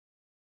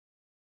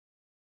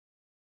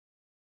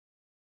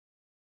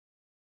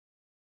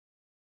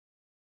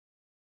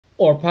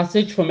Our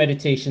passage for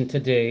meditation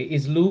today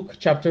is Luke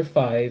chapter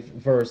 5,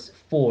 verse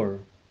 4.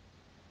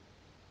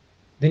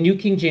 The New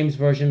King James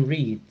Version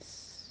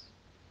reads,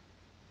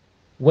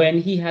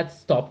 "When he had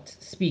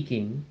stopped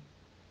speaking,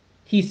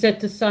 he said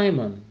to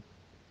Simon,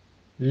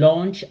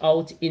 'Launch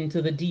out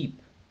into the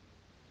deep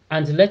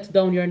and let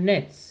down your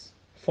nets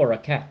for a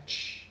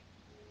catch.'"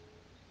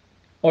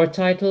 Our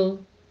title,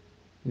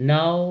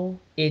 Now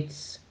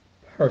It's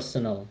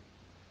Personal.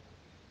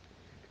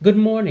 Good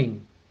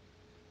morning.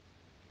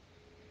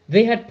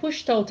 They had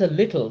pushed out a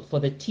little for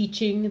the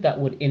teaching that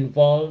would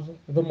involve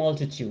the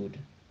multitude.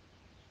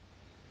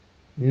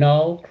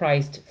 Now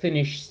Christ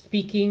finished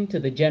speaking to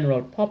the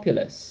general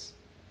populace,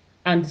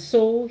 and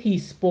so he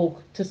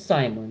spoke to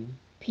Simon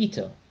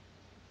Peter.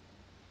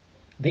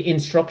 The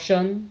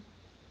instruction,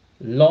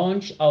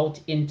 launch out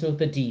into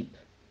the deep.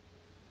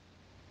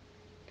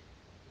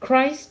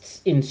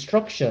 Christ's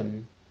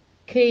instruction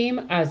came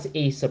as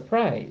a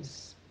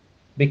surprise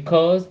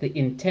because the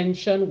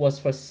intention was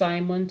for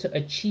Simon to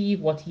achieve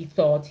what he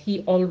thought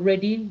he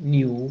already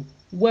knew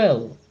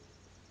well.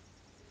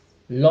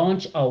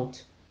 Launch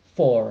out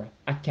for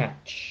a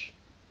catch.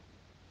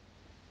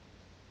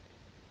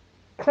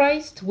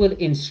 Christ will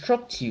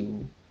instruct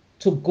you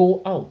to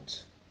go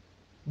out,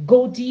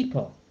 go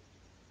deeper.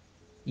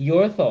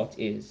 Your thought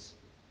is,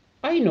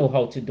 I know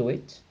how to do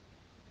it.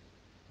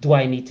 Do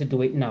I need to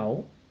do it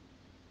now?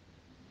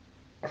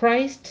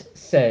 Christ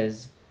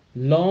says,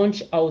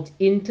 launch out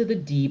into the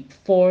deep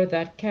for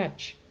that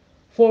catch,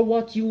 for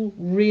what you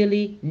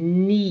really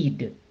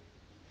need,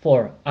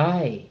 for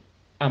I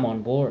am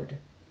on board.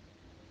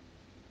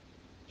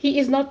 He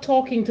is not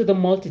talking to the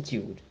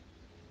multitude.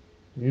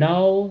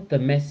 Now the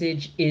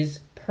message is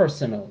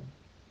personal.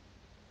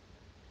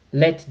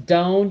 Let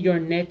down your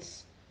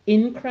nets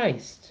in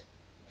Christ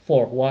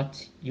for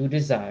what you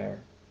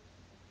desire.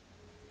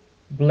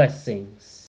 Blessings.